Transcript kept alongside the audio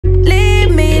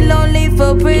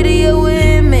prettier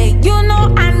with me. You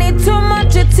know I need too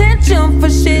much attention for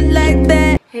shit like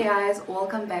that. Hey guys,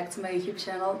 welcome back to my YouTube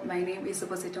channel. My name is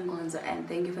Setu Nkonzo and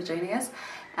thank you for joining us.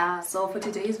 So for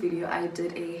today's video, I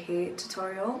did a hair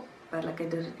tutorial, but like I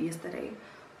did it yesterday,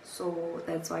 so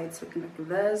that's why it's looking like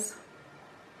this.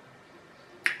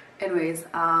 Anyways,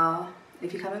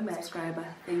 if you're coming back, subscriber,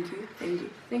 thank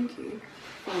you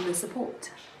for the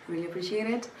support. Really appreciate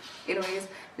it. Anyways,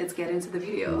 let's get into the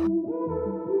video.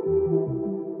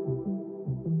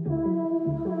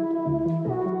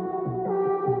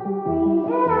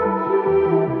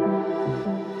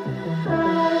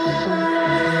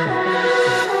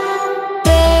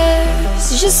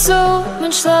 There's just so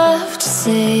much left to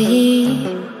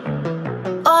say.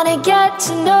 Wanna get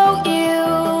to know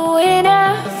you in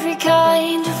every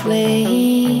kind of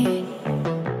way,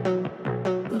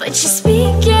 but you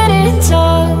speak it in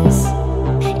tongues.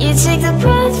 You take the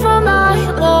breath from my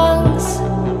lungs.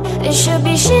 It should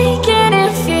be shaking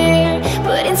in fear,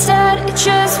 but instead I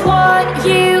just want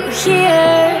you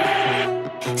here.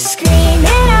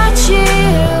 Screaming at you,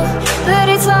 but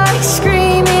it's like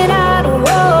screaming at a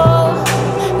wall.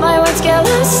 My words get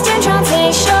lost in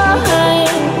translation.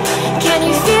 Can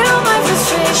you feel my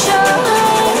frustration?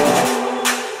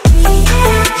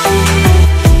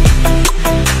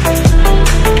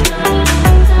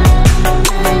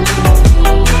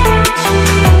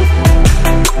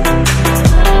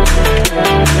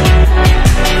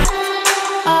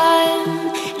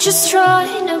 Just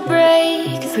trying to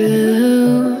break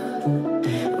through,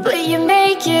 but you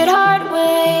make it hard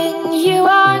when you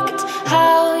act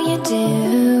how you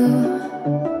do.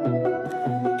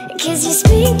 'Cause you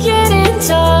speak it in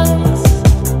tongues.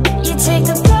 You take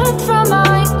the breath from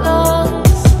my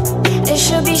lungs. It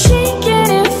should be shaking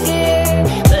in fear,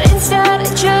 but instead I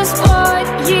just want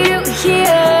you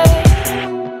here.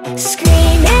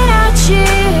 Screaming at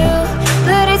you,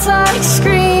 but it's like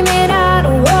screaming at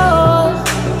a wall.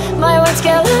 My words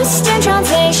get lost in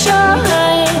translation.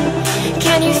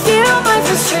 Can you feel my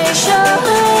frustration?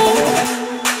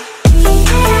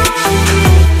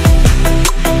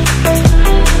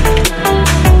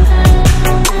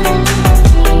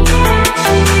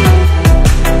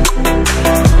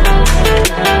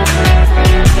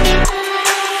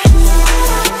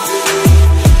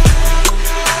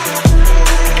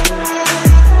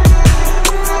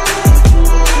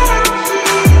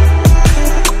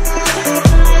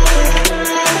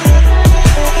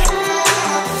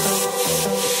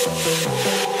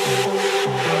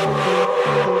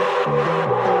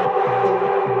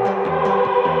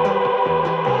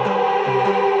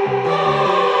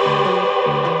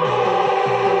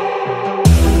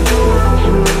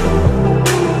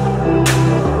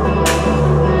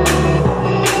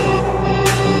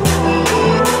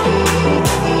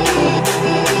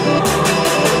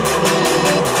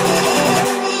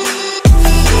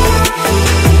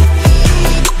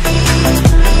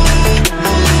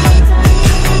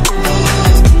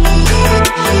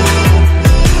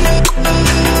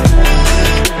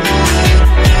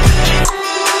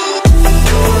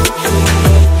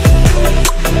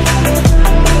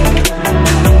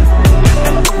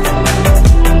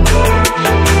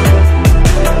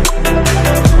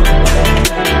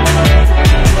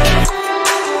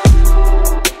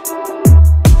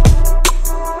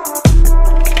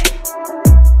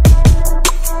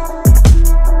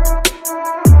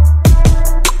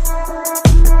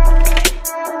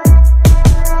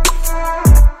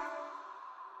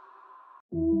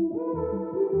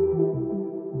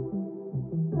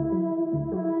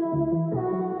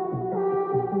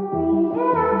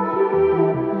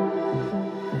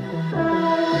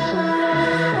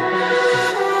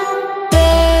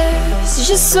 There's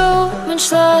just so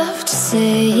much left to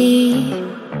say.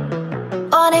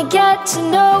 Wanna get to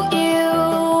know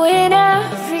you in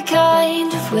every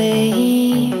kind of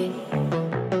way,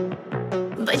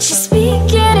 but you speak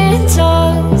it in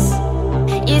tongues.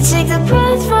 You take the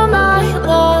breath from my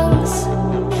lungs.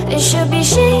 It should be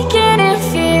shaking in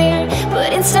fear,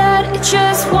 but instead I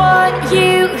just want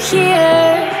you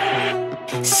here.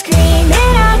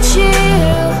 Screaming at you,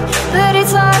 but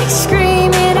it's like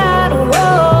screaming at a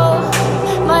wall.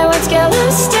 My words get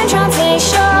lost in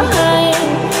translation.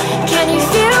 Can you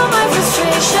feel my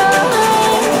frustration?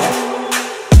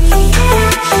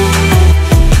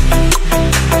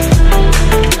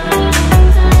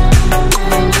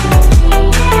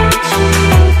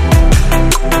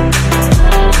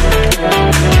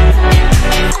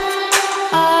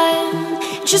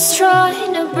 Just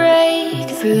trying to break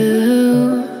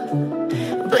through,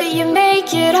 but you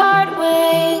make it hard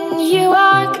when you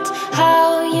act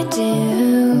how you do.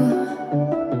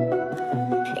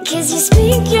 'Cause you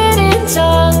speak it in